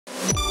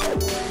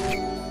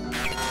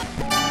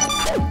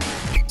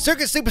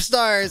Circuit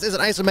Superstars is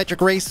an isometric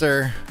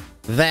racer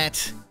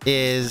that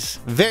is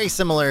very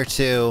similar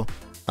to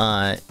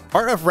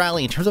Art of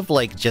Rally in terms of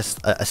like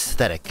just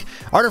aesthetic.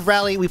 Art of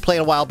Rally we played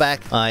a while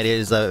back. It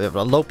is a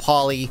low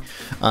poly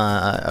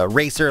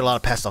racer, a lot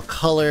of pastel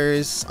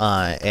colors,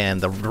 and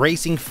the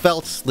racing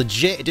felt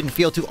legit. It didn't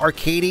feel too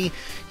arcadey.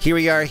 Here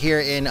we are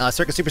here in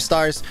Circuit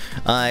Superstars.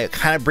 It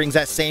kind of brings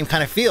that same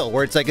kind of feel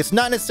where it's like it's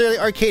not necessarily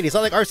arcadey. It's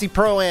not like RC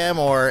Pro-Am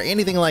or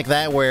anything like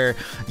that where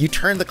you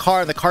turn the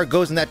car and the car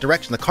goes in that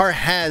direction. The car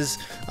has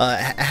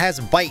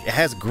bite, it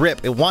has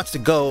grip, it wants to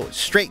go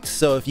straight.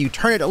 So if you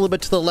turn it a little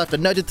bit to the left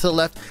and nudge it to the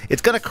left,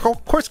 it's gonna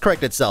course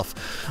correct itself,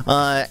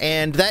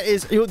 and that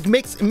is it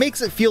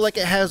makes it feel like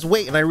it has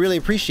weight, and I really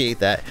appreciate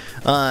that.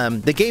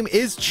 The game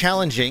is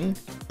challenging.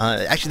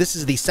 Actually, this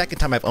is the second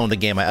time I've owned the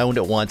game. I owned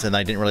it once, and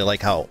I didn't really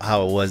like how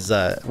it was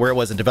where it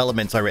was in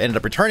development, so I ended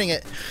up returning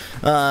it.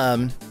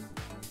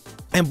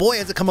 And boy,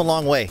 has it come a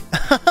long way.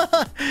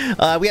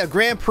 We have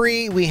Grand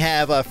Prix, we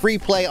have free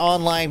play,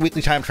 online,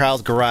 weekly time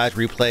trials, garage,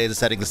 replays, the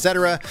settings,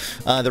 etc.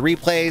 The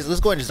replays, let's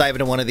go ahead and just dive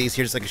into one of these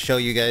here just so I can show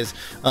you guys.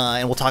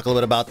 And we'll talk a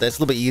little bit about this.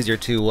 A little bit easier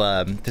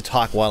to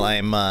talk while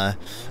I'm,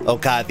 oh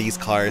god, these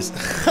cars.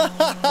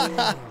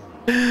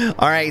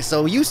 Alright,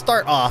 so you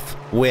start off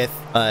with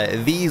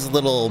these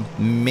little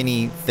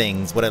mini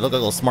things, what I look like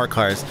little smart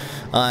cars.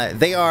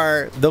 They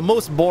are the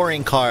most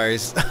boring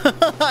cars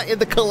in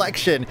the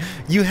collection.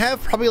 You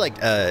have probably like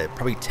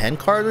 10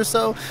 cars or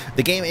so.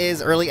 The game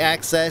is early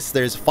access.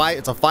 It's a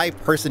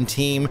 5-person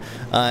team.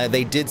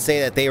 They did say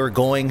that they were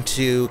going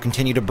to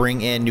continue to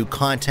bring in new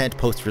content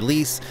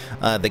post-release.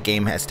 The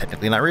game has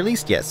technically not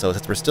released yet, so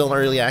since we're still in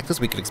early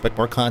access, we could expect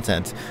more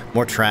content,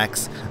 more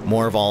tracks,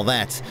 more of all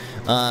that.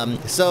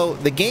 So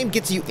the game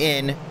gets you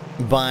in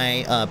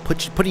by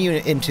putting you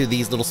into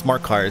these little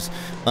smart cars,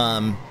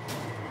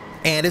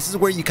 and this is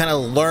where you kind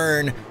of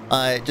learn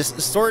just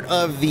sort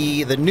of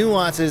the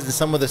nuances and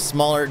some of the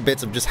smaller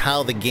bits of just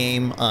how the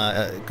game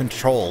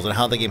controls and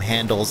how the game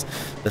handles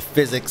the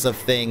physics of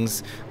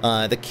things,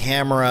 the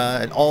camera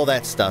and all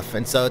that stuff.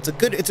 And so it's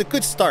a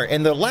good start.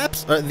 And the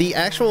laps, the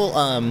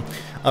actual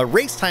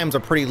race times are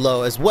pretty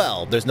low as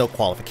well. There's no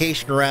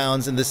qualification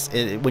rounds in this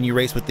when you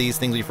race with these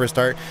things when you first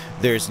start.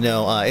 There's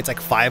no it's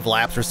like 5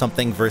 laps or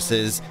something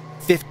versus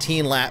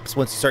 15 laps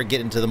once you start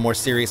getting into the more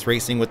serious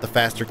racing with the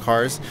faster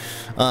cars.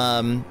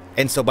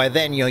 And so by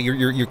then, you know,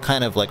 you're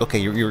kind of like, okay,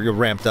 you're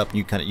ramped up, and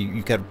you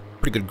got a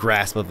pretty good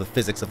grasp of the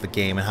physics of the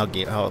game and how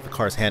the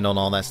cars handle and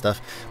all that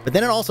stuff. But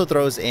then it also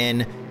throws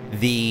in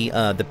the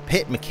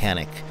pit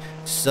mechanic.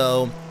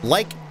 So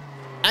like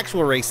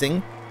actual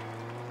racing,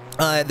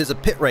 there's a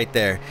pit right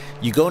there.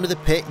 You go into the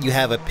pit, you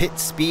have a pit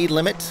speed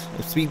limit,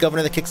 a speed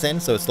governor that kicks in,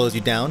 so it slows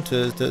you down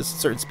to a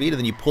certain speed, and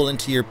then you pull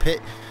into your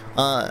pit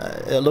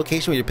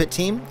location with your pit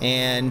team,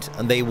 and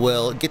they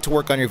will get to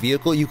work on your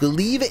vehicle. You can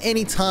leave at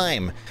any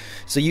time,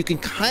 so you can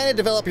kind of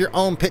develop your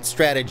own pit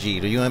strategy.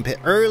 Do you want to pit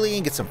early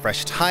and get some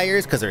fresh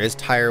tires because there is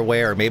tire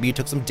wear, or maybe you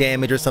took some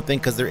damage or something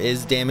because there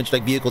is damage,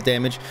 like vehicle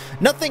damage.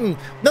 Nothing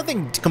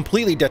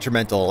completely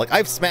detrimental. Like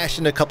I've smashed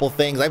into a couple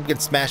things, I've been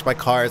smashed by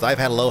cars, I've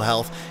had low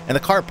health, and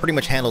the car pretty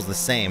much handles the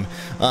same.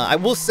 I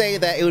will say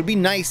that it would be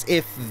nice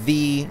if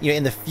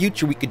in the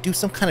future we could do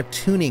some kind of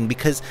tuning,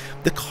 because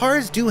the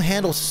cars do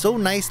handle so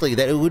nicely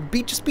that it would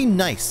just be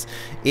nice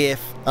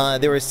if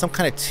there was some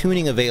kind of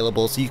tuning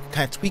available, so you can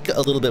kind of tweak it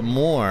a little bit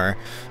more.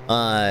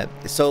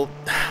 So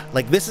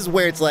like this is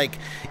where it's like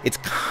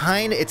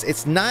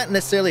it's not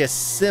necessarily a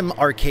sim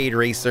arcade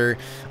racer.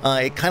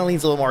 It kind of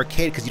leans a little more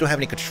arcade because you don't have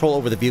any control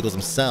over the vehicles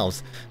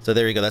themselves. So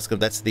there you go.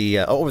 That's the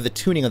over the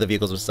tuning of the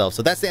vehicles themselves.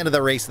 So that's the end of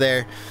the race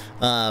there.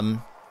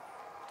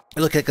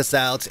 Look, check us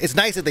out. It's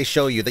nice that they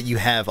show you that you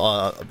have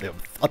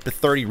up to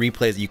 30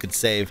 replays that you can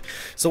save.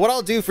 So what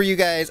I'll do for you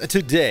guys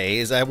today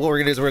is what we're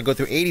gonna do is we're gonna go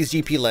through 80s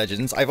GP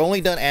Legends. I've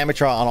only done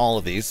amateur on all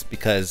of these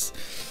because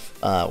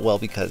I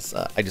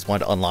just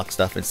wanted to unlock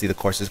stuff and see the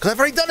courses, because I've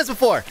already done this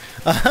before.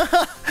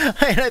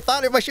 And I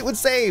thought my shit would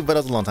save, but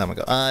it was a long time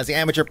ago. It's the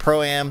Amateur,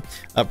 Pro-Am,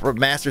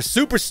 Master,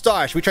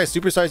 Superstar. Should we try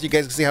Superstars so you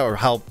guys can see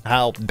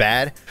how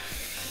bad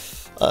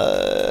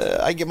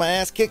I get my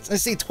ass kicked?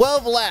 Let's see,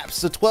 12 laps.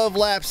 So 12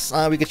 laps,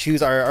 we could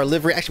choose our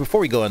livery. Actually,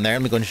 before we go in there,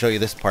 let me go and show you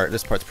this part.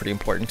 This part's pretty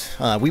important.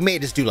 We may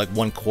just do like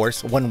one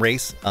course, one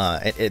race,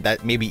 that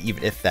maybe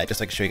even if that, just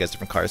so I can show you guys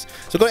different cars.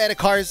 So go to edit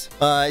cars.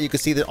 You can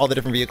see all the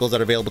different vehicles that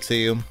are available to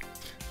you.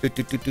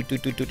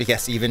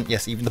 Yes, even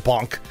the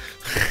bonk.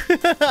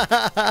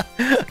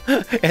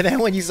 And then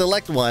when you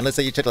select one, let's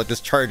say you check like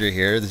this Charger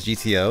here, this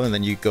GTO, and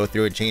then you go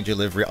through and change your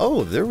livery.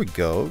 Oh, there we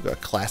go. Got a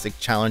classic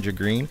Challenger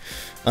green.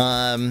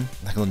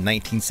 Like a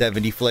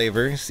 1970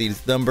 flavor. See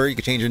this number. You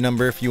can change your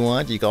number if you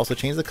want. You can also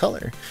change the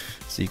color.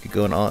 So you could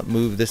go and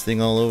move this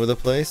thing all over the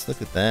place.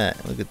 Look at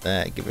that. Look at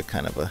that. Give it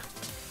kind of a,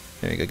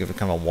 there you go. Give it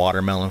kind of a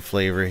watermelon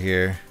flavor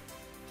here.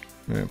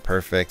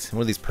 Perfect.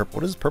 What are these purple?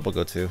 What does purple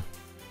go to?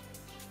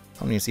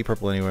 I don't even see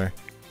purple anywhere.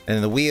 And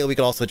then the wheel, we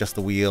can also adjust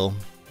the wheel.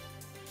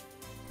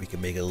 We can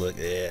make it look,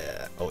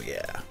 yeah. Oh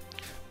yeah.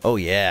 Oh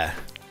yeah.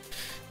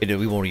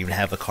 we won't even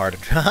have the car.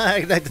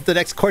 The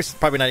next course is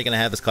probably not even going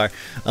to have this car.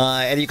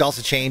 And you can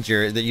also change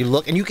you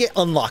look, and you get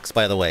unlocks,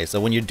 by the way.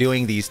 So when you're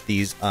doing these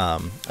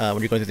when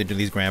you're going through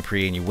these Grand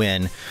Prix and you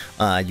win,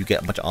 you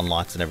get a bunch of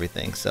unlocks and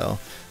everything. So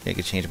you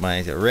can change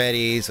mine to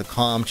ready. So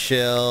calm,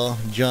 chill,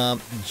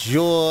 jump,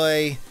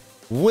 joy,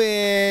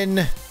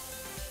 win.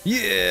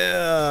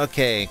 Yeah.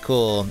 Okay.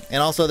 Cool.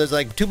 And also, there's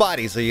like 2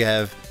 bodies. So you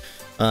have.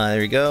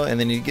 There you go, and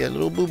then you get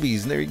little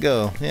boobies, and there you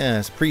go. Yeah,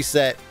 it's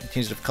preset.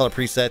 Change the color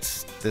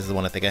presets. This is the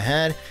one I think I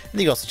had. And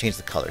then you can also change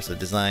the color. So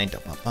design,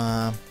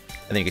 and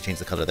then you can change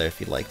the color there if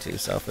you'd like to.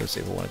 So let's see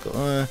if I want to go,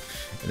 and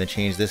then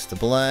change this to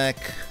black.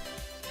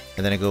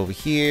 And then I go over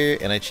here,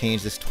 and I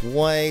change this to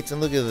white.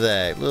 And look at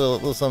that,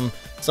 little some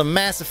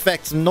Mass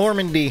Effect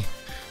Normandy,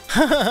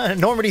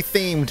 Normandy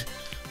themed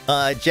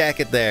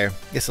jacket there.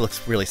 Guess it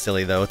looks really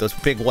silly though with those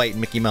big white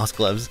Mickey Mouse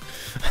gloves.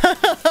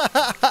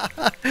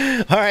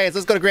 Alright, so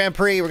let's go to Grand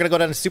Prix. We're going to go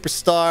down to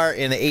Superstar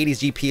in the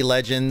 80s GP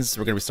Legends.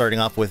 We're going to be starting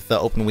off with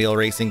open wheel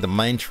racing, the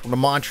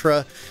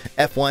mantra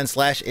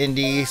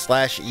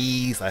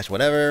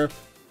F1/Indy/E/whatever.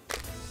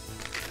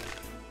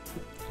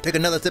 Take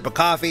another sip of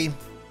coffee.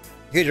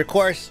 Here's your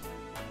course.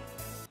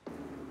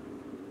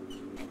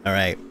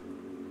 Alright.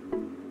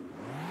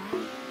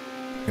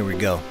 Here we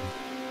go.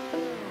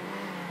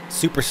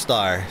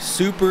 Superstar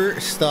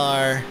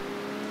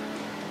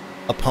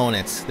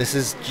opponents. This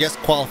is just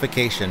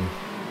qualification.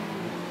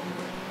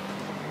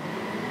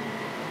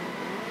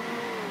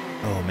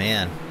 Oh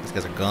man, these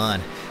guys are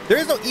gone. There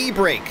is no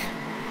e-brake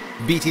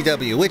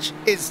BTW, which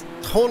is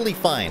totally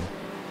fine.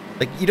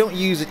 Like, you don't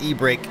use an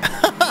e-brake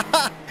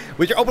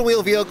with your open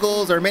wheel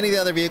vehicles or many of the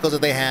other vehicles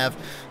that they have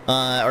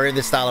or in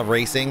this style of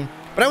racing.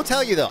 But I will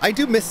tell you though, I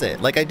do miss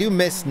it. Like, I do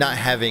miss not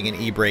having an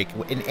e-brake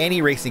in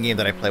any racing game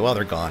that I play. Well,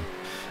 they're gone.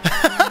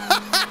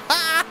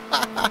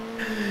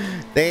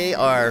 They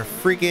are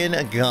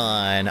freaking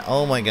gone.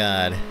 Oh my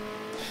god.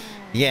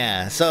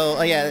 Yeah,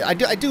 so yeah, I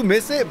do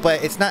miss it,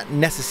 but it's not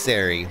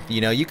necessary.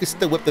 You know, you can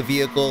still whip the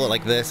vehicle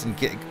like this and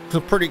get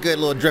a pretty good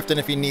little drifting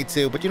if you need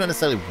to, but you don't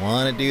necessarily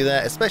want to do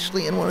that,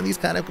 especially in one of these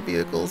kind of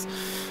vehicles.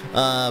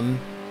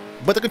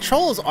 But the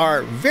controls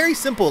are very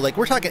simple. Like,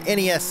 we're talking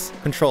NES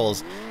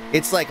controls.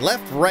 It's like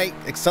left, right,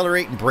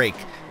 accelerate, and brake.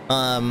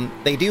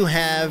 They do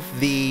have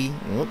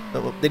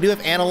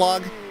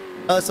analog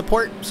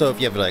support, so if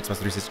you have like Xbox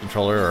 360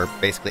 controller or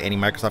basically any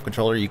Microsoft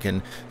controller, you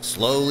can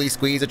slowly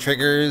squeeze the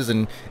triggers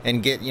and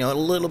get, you know, a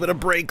little bit of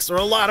brakes or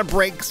a lot of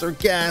brakes or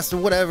gas or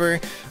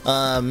whatever.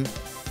 And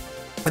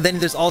then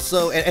there's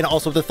also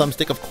also the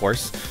thumbstick, of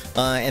course,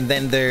 and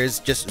then there's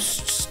just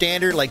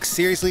standard, like,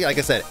 seriously, like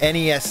I said,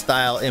 NES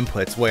style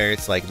inputs where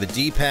it's like the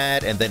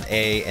D-pad and then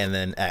A and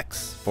then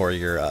X for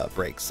your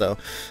brakes. So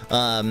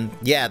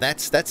yeah,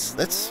 that's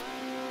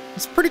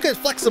pretty good,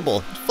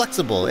 flexible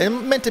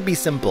and meant to be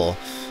simple.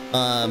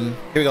 Here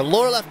we go.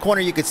 Lower left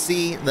corner, you could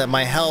see that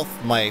my health,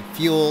 my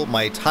fuel,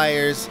 my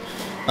tires.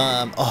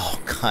 Oh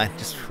god,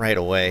 just right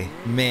away.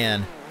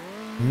 Man,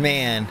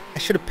 I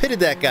should have pitted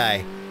that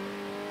guy.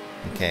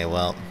 Okay,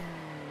 well,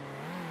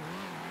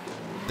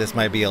 this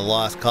might be a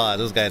lost cause.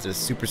 Those guys are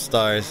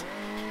superstars.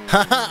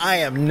 Haha, I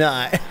am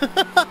not.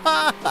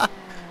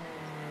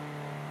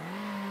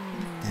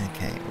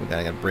 Okay, we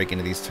gotta break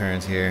into these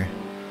turns here.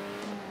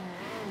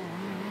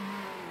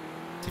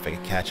 See if I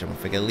can catch him.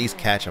 If I can at least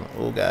catch him.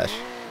 Oh gosh.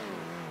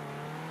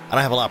 I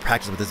don't have a lot of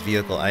practice with this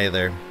vehicle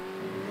either.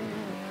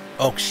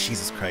 Oh,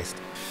 Jesus Christ.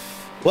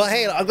 Well,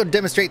 hey, I'll go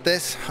demonstrate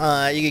this.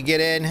 You can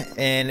get in,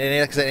 and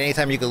like I said,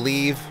 anytime you can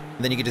leave,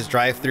 and then you can just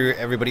drive through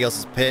everybody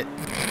else's pit.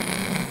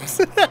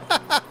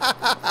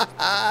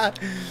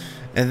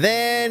 And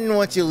then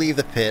once you leave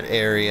the pit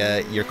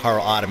area, your car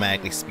will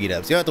automatically speed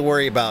up. So you don't have to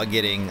worry about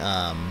getting,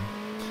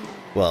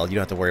 well, you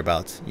don't have to worry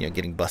about, you know,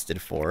 getting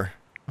busted for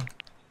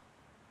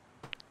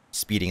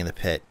speeding in the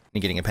pit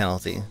and getting a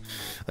penalty,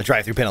 a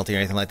drive-through penalty or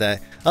anything like that.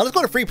 Let's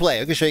go to free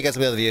play. I can show you guys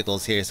some of the other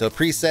vehicles here. So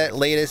preset,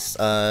 latest,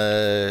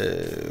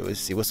 let's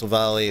see, Whistle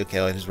Valley. Okay,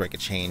 well, this is where I could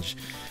change.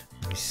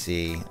 Let me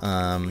see,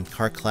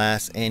 car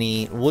class,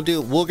 any. We're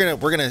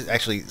gonna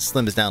actually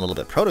slim this down a little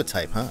bit.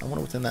 Prototype, huh? I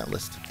wonder what's in that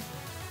list.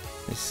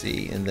 Let me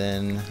see, and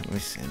then let me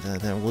see.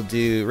 Then we'll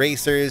do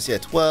racers. Yeah,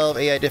 12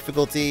 AI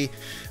difficulty.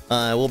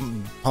 We'll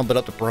pump it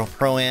up to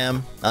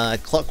Pro-Am.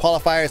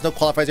 Qualifiers, no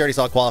qualifiers. You already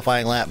saw a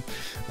qualifying lap.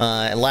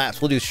 And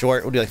laps, we'll do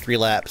short. We'll do like 3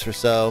 laps or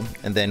so,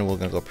 and then we're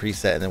gonna go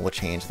preset, and then we'll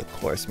change the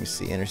course. Let me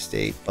see,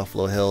 interstate,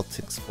 Buffalo Hill,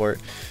 Tick Sport.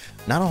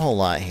 Not a whole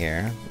lot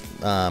here,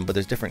 but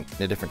there's different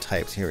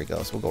types. Here we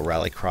go. So we'll go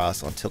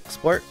Rallycross on Tick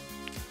Sport.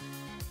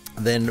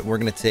 Then we're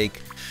gonna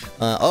take.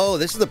 Oh,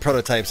 this is the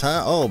prototypes,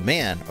 huh? Oh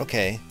man.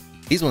 Okay.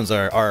 These ones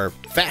are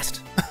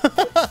fast.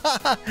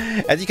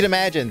 As you can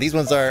imagine, these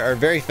ones are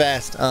very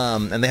fast,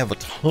 and they have a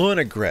ton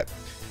of grip.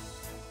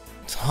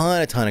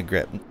 Ton of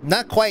grip.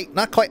 Not quite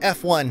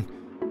F1,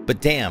 but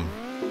damn.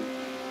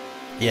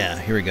 Yeah,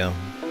 here we go.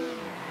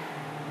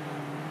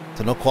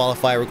 So no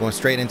qualifier, we're going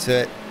straight into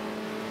it.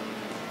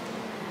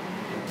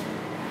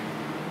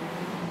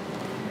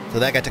 So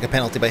that guy took a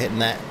penalty by hitting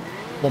that.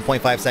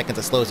 1.5 seconds,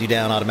 it slows you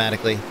down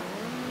automatically.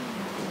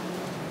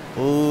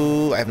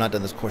 Ooh, I have not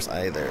done this course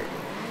either.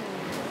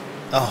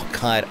 Oh,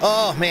 God.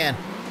 Oh, man.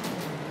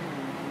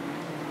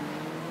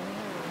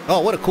 Oh,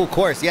 what a cool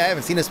course. Yeah, I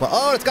haven't seen this one.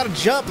 Oh, it's got a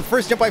jump. The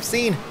first jump I've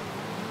seen.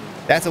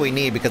 That's what we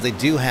need because they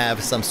do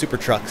have some super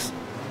trucks.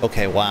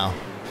 Okay, wow.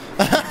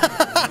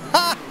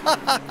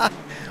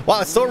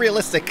 Wow, it's so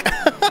realistic.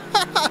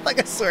 Like,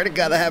 I swear to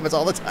God, that happens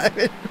all the time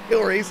in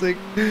real racing.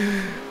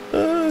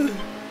 All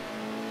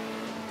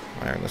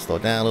right, I'm going to slow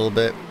down a little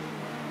bit.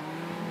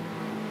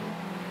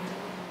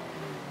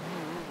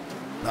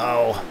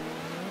 Oh.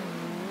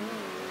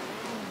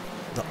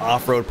 The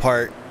off-road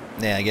part.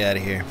 Yeah, get out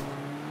of here.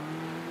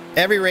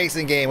 Every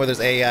racing game where there's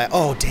AI.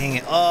 Oh, dang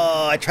it.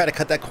 Oh, I tried to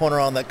cut that corner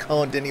on that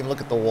cone. Didn't even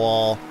look at the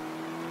wall.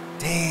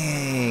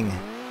 Dang.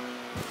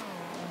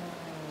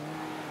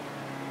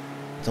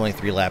 It's only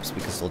 3 laps.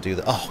 We can still do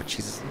that. Oh,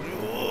 Jesus.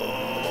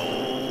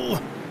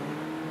 Oh.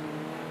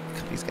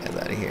 Cut these guys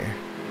out of here.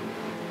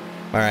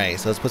 All right,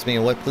 so this puts me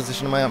in what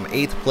position am I? I'm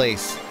 8th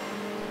place.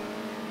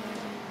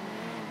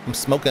 I'm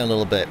smoking a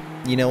little bit.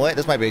 You know what?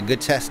 This might be a good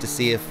test to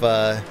see if,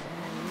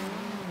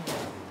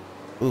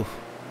 ooh,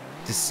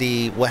 to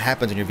see what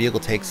happens when your vehicle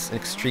takes an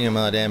extreme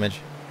amount of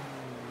damage.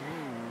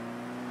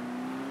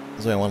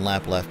 There's only 1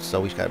 lap left,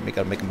 so we gotta make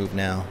a move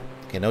now.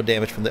 Okay, no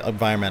damage from the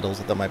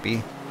environmentals. That might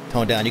be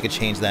toned down. You could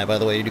change that, by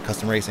the way. You do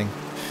custom racing.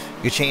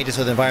 You could change it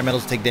so the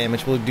environmentals take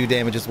damage. We'll do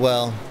damage as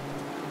well.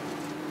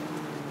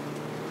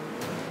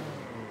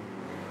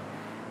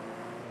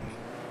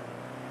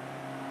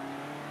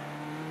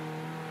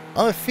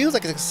 Oh, it feels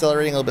like it's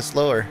accelerating a little bit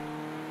slower.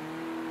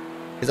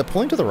 Is it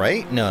pulling to the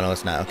right? No, no,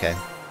 it's not. Okay.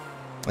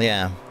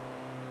 Yeah.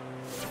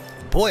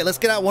 Boy, let's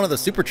get out one of the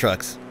super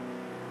trucks.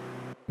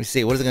 Let me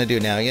see. What is it going to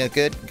do now? Yeah,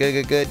 good.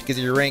 Good. Gives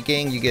you your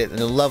ranking. You get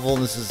a level.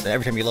 And this is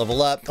every time you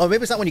level up. Oh,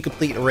 maybe it's not when you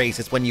complete a race.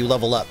 It's when you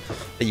level up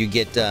that you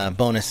get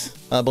bonus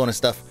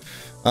stuff.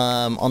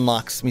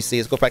 Unlocks. Let me see.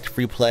 Let's go back to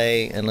free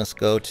play. And let's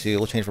go to,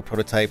 we'll change from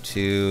prototype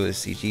to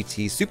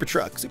CGT Super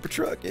Truck. Super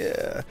Truck,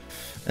 yeah.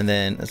 And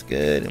then that's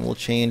good. And we'll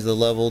change the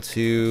level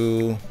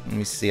to, let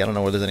me see. I don't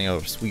know where there's any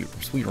other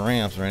sweet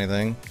ramps or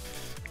anything.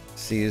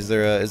 Let's see, is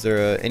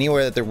there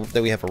anywhere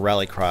that we have a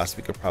rallycross?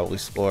 We could probably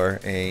score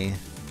a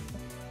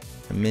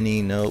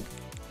mini. Nope.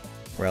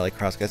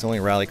 Rallycross, guys. Only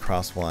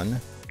rallycross one.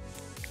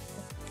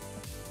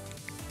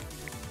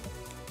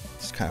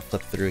 Just kind of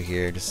flip through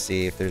here to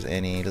see if there's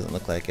any. Doesn't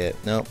look like it.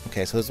 Nope.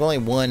 Okay, so there's only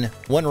one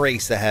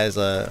race that has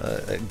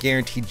a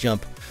guaranteed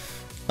jump.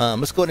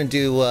 Let's go ahead and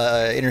do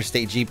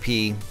Interstate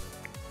GP.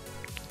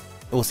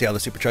 We'll see how the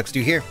super trucks do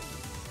here.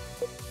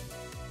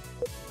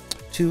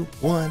 2,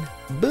 1,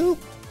 boop.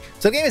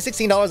 So the game is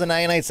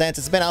 $16.99.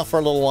 It's been out for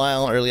a little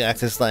while, early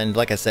access, and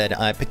like I said,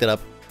 I picked it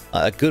up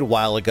a good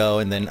while ago,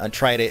 and then I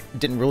tried it.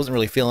 Wasn't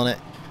really feeling it.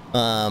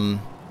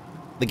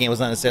 The game was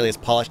not necessarily as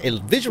polished. It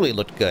visually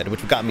looked good,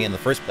 which got me in the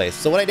first place.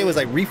 So what I did was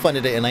I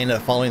refunded it, and I ended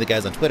up following the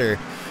guys on Twitter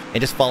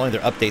and just following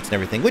their updates and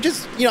everything, which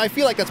is, you know, I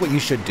feel like that's what you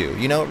should do.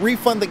 You know,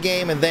 refund the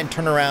game and then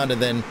turn around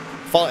and then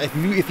follow. If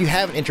you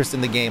have an interest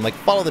in the game, like,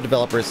 follow the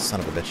developers. Son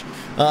of a bitch.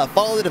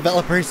 Follow the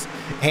developers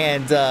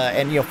and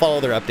you know, follow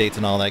their updates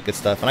and all that good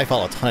stuff. And I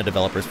follow a ton of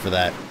developers for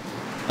that.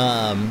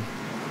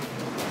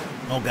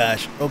 Oh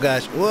gosh.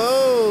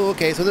 Whoa.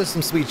 Okay, so there's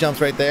some sweet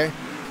jumps right there.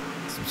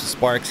 Some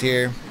sparks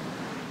here.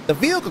 The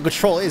vehicle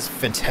control is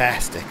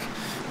fantastic.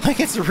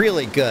 Like, it's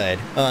really good.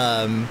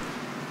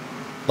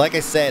 Like I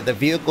said, the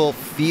vehicle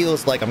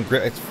feels like I'm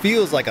gripping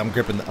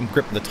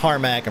the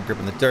tarmac, I'm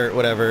gripping the dirt,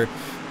 whatever.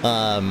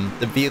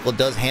 The vehicle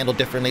does handle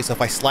differently, so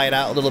if I slide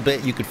out a little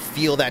bit, you could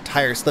feel that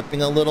tire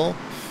slipping a little.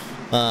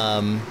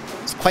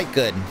 It's quite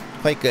good.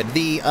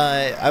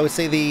 I would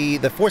say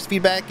the force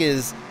feedback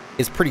is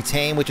pretty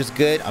tame, which is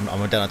good. I'm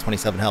down on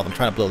 27 health. I'm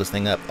trying to blow this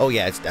thing up. Oh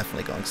yeah, it's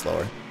definitely going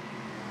slower.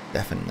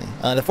 Definitely.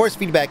 The force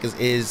feedback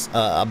is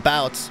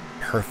about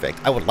perfect.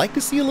 I would like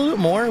to see a little bit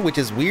more, which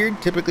is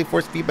weird. Typically,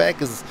 force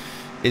feedback is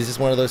just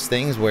one of those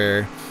things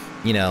where,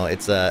 you know,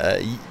 it's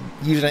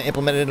usually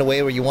implemented in a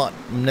way where you want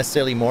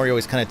necessarily more. You're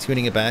always kind of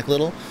tuning it back a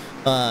little.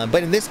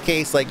 But in this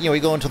case, like, you know, we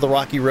go into the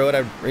rocky road.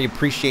 I really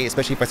appreciate,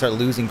 especially if I start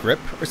losing grip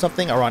or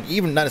something, or on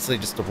even not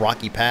necessarily just a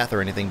rocky path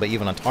or anything, but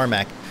even on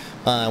tarmac.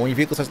 When your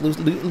vehicle starts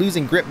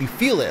losing grip, you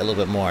feel it a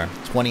little bit more.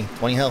 20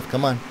 health.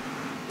 Come on.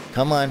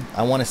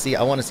 I want to see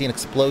an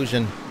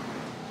explosion.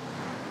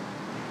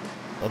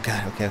 Oh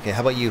god. Okay.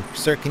 How about you,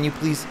 sir? Can you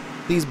please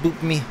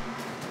boop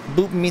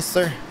me,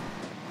 sir?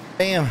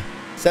 Bam.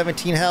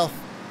 17 health.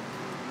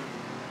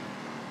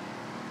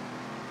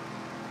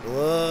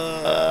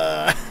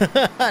 Whoa.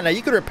 Now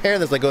you could repair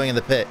this by going in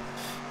the pit.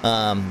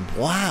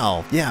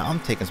 Wow. Yeah, I'm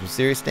taking some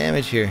serious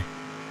damage here.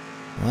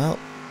 Well,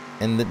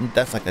 and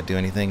that's not gonna do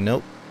anything.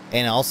 Nope.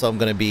 And also I'm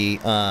gonna be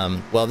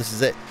well, this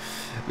is it,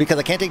 because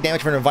I can't take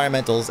damage from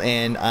environmentals,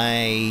 and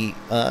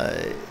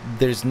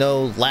there's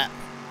no lap.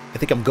 I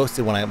think I'm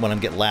ghosted when I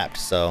get lapped,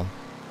 so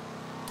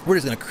we're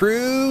just gonna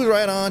cruise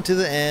right on to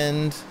the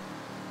end.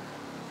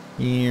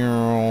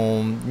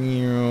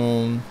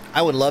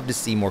 I would love to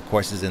see more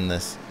courses in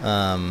this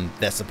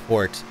that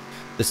support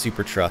the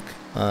super truck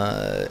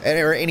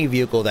or any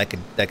vehicle that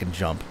could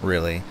jump,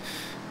 really.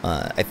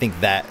 I think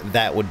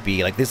that would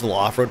be like these little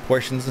off-road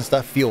portions and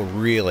stuff feel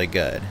really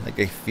good. Like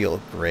they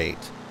feel great.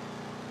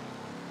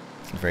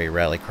 It's very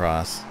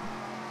rallycross.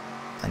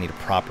 I need a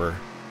proper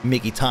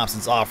Mickey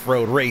Thompson's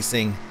off-road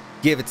racing.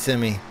 Give it to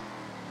me.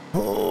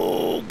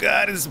 Oh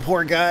God, this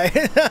poor guy.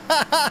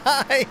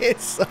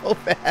 It's so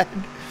bad.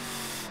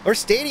 Or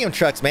stadium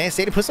trucks, man.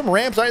 Stadium, put some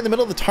ramps right in the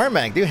middle of the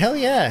tarmac, dude. Hell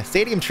yeah,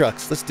 stadium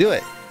trucks. Let's do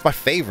it. It's my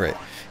favorite.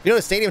 You know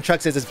what stadium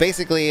trucks is? It's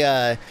basically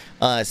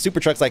super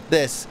trucks like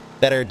this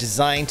that are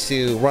designed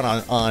to run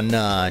on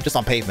just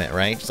on pavement,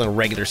 right? Just on a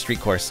regular street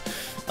course.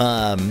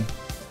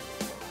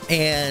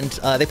 And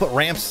they put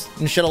ramps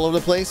and shit all over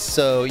the place,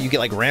 so you get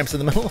like ramps in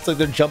the middle. It's like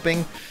they're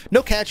jumping.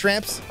 No catch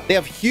ramps. They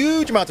have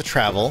huge amounts of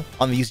travel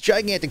on these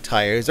gigantic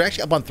tires. They're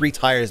actually up on 3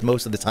 tires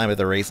most of the time that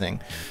they're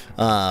racing.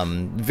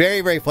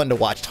 Very, very fun to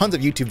watch. Tons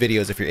of YouTube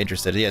videos if you're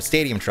interested. Yeah,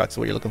 stadium trucks is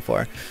what you're looking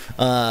for.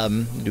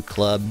 Do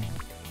club.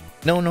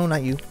 No,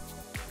 not you.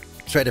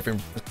 Try a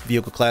different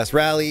vehicle class.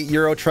 Rally,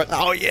 Euro truck.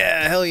 Oh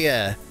yeah, hell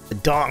yeah. The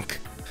donk.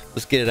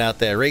 Let's get it out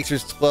there.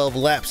 Racers 12,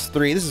 laps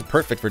 3. This is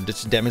perfect for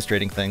just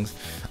demonstrating things.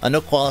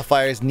 No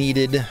qualifiers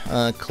needed.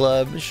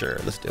 Club, sure,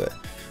 let's do it.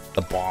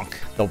 The bonk.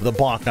 The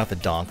bonk, not the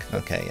donk.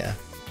 Okay, yeah.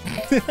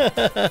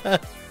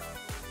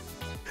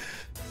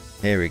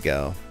 Here we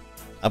go.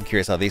 I'm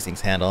curious how these things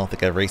handle. I don't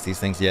think I've raced these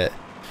things yet.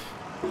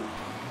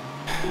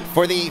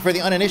 For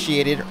the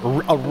uninitiated,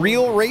 a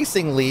real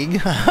racing league.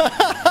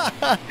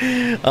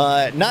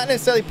 Not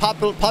necessarily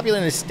popular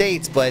in the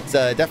States, but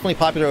definitely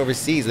popular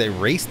overseas. They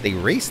race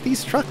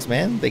these trucks,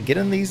 man. They get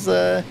in these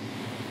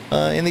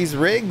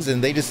rigs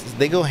and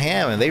they go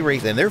ham and they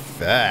race and they're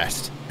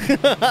fast.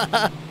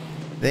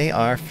 They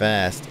are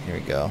fast. Here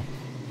we go.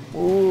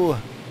 Ooh.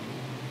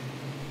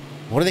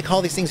 What do they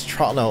call these things?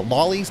 No,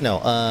 lollies?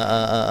 No.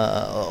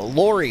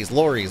 Lorries.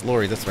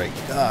 That's right.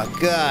 Oh,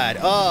 God.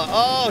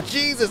 Oh,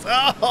 Jesus.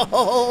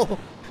 Oh,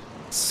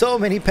 so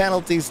many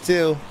penalties,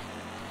 too.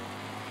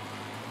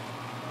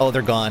 Oh,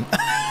 they're gone. I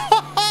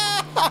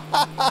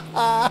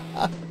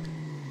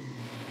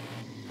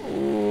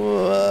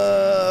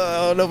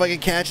don't know if I can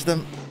catch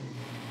them.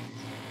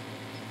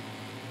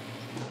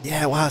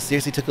 Yeah, wow,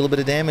 seriously took a little bit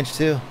of damage,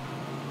 too.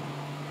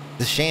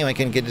 It's a shame I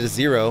couldn't get it to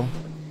 0.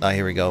 Oh,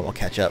 here we go. I'll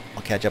catch up.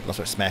 And I'll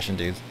start smashing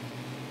dudes.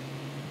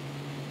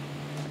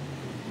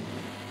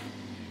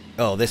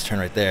 Oh, this turn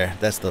right there.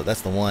 That's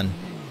the one.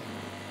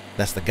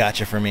 That's the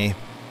gotcha for me.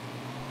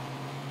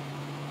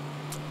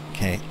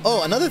 Okay.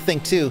 Oh, another thing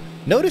too.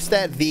 Notice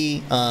that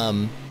the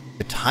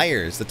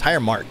tires, the tire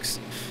marks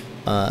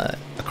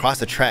across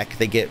the track,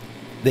 they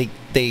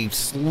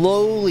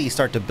slowly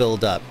start to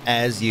build up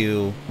as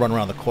you run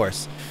around the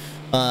course.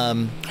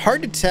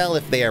 Hard to tell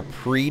if they are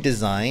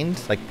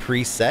pre-designed, like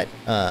preset,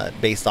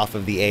 based off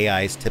of the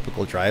AI's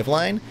typical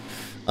driveline,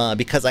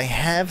 because I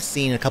have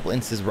seen a couple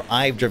instances where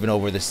I've driven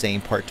over the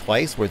same part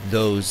twice, where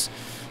those,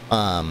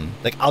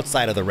 like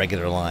outside of the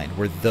regular line,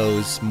 where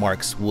those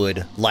marks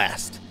would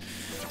last.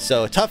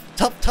 So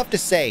tough to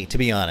say, to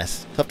be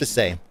honest. Tough to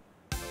say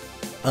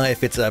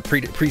if it's a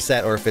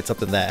preset or if it's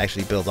something that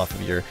actually builds off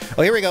of your.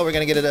 Oh, here we go. We're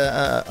gonna get it.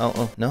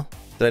 Oh no,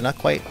 did I not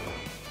quite?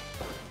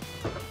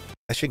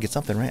 I should get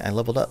something, right? I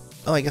leveled up.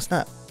 Oh, I guess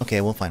not.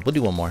 Okay, well, fine. We'll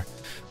do one more.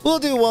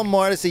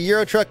 Let's see,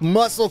 Euro Truck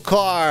Muscle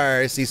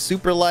Car. Let's see,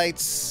 Super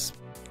Lights,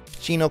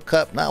 Chino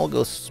Cup. Now we'll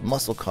go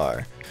Muscle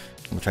Car.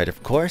 We'll try a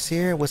different course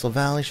here. Whistle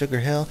Valley, Sugar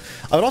Hill.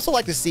 I would also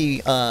like to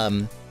see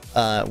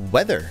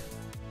weather.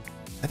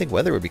 I think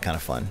weather would be kind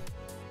of fun.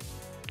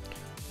 I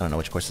don't know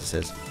which course this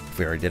is, if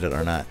we already did it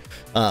or not.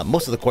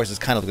 Most of the courses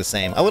kind of look the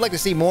same. I would like to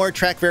see more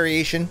track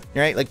variation,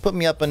 right? Like put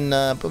me up in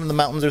the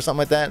mountains or something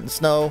like that, in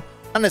snow.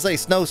 Not necessarily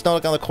snow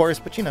like on the course,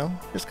 but you know,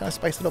 just kind of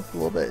spice it up a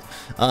little bit.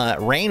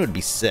 Rain would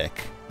be sick.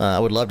 I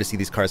would love to see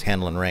these cars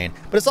handling rain.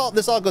 But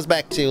this all goes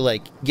back to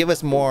like, give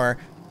us more.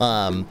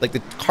 Like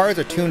the cars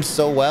are tuned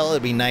so well,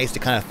 it'd be nice to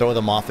kind of throw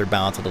them off their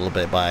balance a little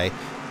bit by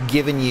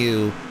giving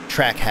you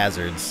track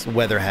hazards,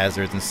 weather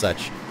hazards, and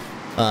such.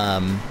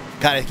 Kind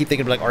of keep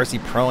thinking of like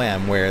RC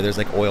Pro-Am where there's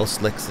like oil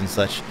slicks and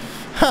such,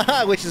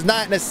 which is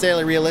not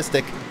necessarily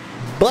realistic.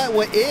 But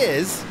what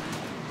is,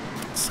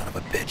 son of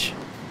a bitch.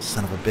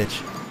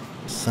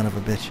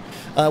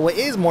 What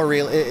is more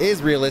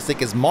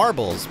realistic is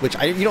marbles, which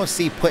you don't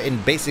see put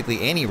in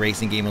basically any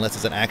racing game unless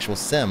it's an actual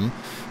sim.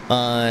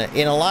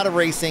 In a lot of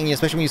racing,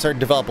 especially when you start to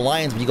develop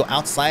lines, when you go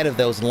outside of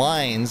those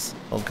lines,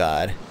 oh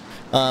god.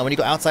 When you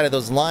go outside of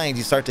those lines,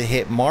 you start to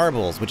hit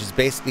marbles, which is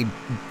basically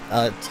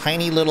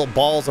tiny little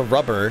balls of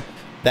rubber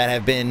that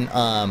have been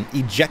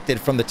ejected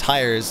from the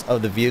tires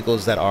of the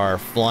vehicles that are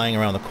flying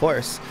around the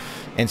course.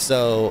 And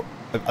so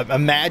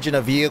imagine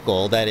a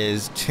vehicle that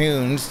is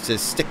tuned to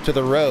stick to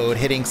the road,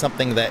 hitting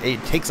something that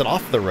it takes it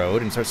off the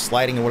road and starts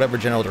sliding in whatever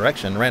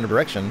random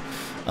direction.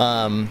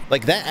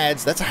 Like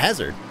that's a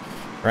hazard,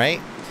 right?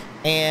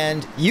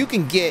 And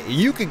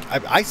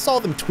I saw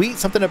them tweet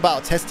something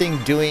about testing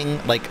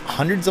doing like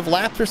hundreds of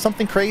laps or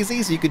something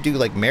crazy. So you could do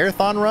like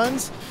marathon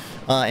runs,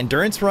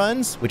 endurance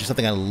runs, which is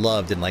something I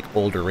loved in like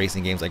older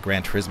racing games like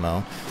Gran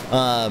Turismo.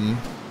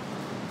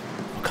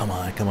 Come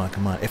on.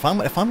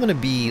 If I'm gonna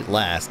be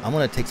last, I'm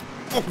gonna take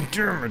fucking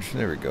damage.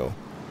 There we go.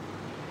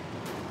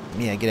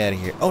 Yeah, get out of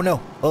here. Oh,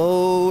 no.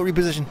 Oh,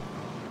 reposition.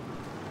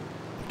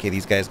 Okay,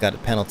 these guys got a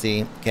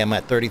penalty. Okay, I'm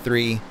at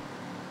 33.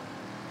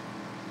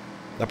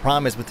 The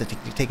problem is with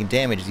taking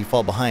damage is you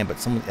fall behind, but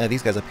some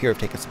these guys up here have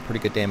taken some pretty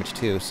good damage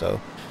too, so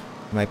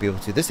you might be able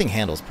to. This thing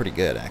handles pretty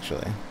good,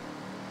 actually.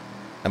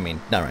 I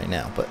mean, not right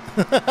now, but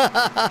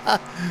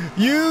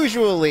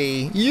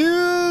usually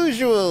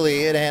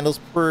it handles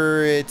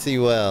pretty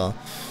well.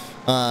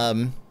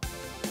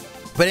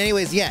 But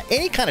anyways, yeah,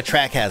 any kind of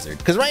track hazard,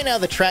 because right now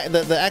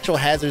the actual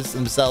hazards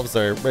themselves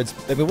are,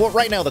 I mean, well,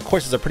 right now the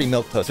courses are pretty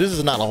milquetoast.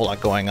 There's not a whole lot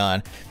going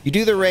on. You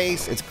do the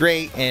race, it's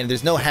great, and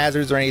there's no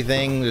hazards or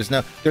anything.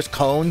 There's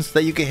cones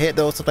that you can hit.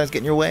 They'll sometimes get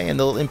in your way, and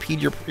they'll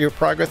impede your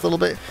progress a little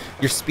bit,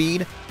 your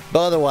speed.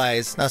 But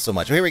otherwise, not so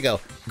much. Well, here we go.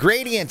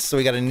 Gradients. So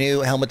we got a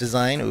new helmet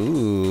design.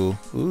 Ooh.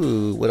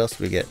 What else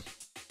do we get?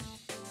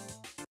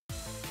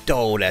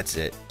 Oh, that's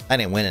it. I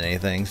didn't win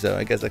anything, so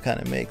I guess that kind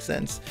of makes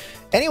sense.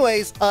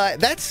 Anyways,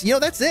 that's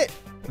it.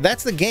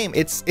 That's the game.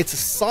 It's a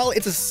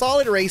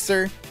solid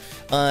racer,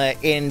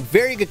 in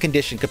very good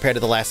condition compared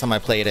to the last time I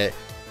played it.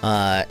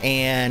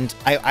 And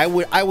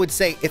I would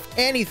say, if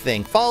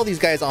anything, follow these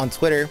guys on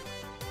Twitter.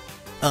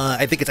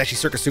 I think it's actually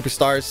Circus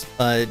Superstars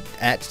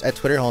at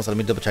Twitter. Hold on, let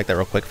me double check that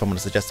real quick. If I'm going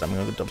to suggest it, I'm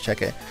going to double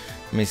check it.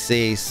 Let me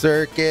see.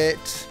 Circuit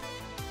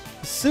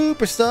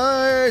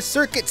Superstars.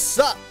 Circuit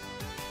SUP.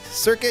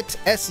 Circuit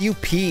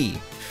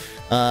SUP.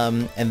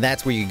 And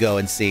that's where you go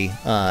and see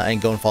and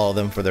go and follow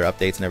them for their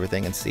updates and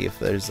everything, and see if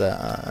there's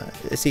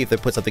see if they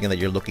put something in that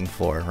you're looking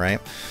for, right?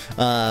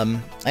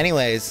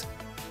 Anyways,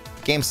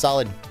 game's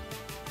solid.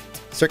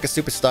 Circus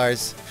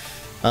Superstars.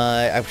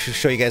 I should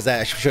show you guys that.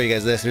 I should show you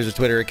guys this. There's a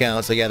Twitter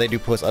account. So yeah, they do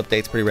post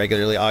updates pretty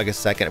regularly.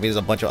 August 2nd. I mean, there's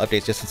a bunch of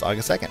updates just since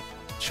August 2nd,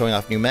 showing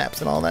off new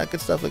maps and all that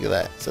good stuff. Look at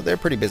that. So they're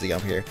pretty busy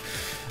up here.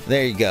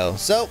 There you go.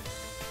 So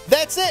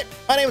that's it.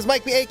 My name is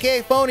Mike B,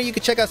 aka Fony. You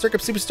can check out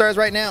Circuit Superstars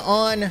right now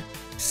on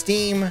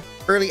Steam.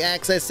 Early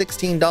access,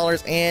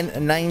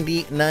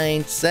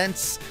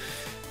 $16.99.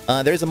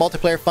 There's a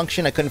multiplayer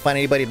function. I couldn't find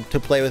anybody to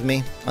play with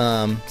me.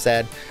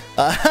 Sad.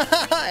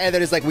 And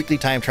there's like weekly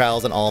time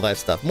trials and all that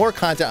stuff. More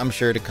content, I'm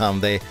sure, to come.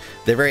 They're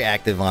very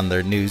active on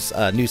their news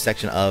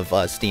section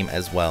of Steam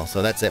as well.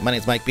 So that's it. My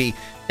name's Mike B.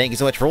 Thank you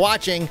so much for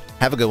watching.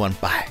 Have a good one.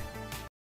 Bye.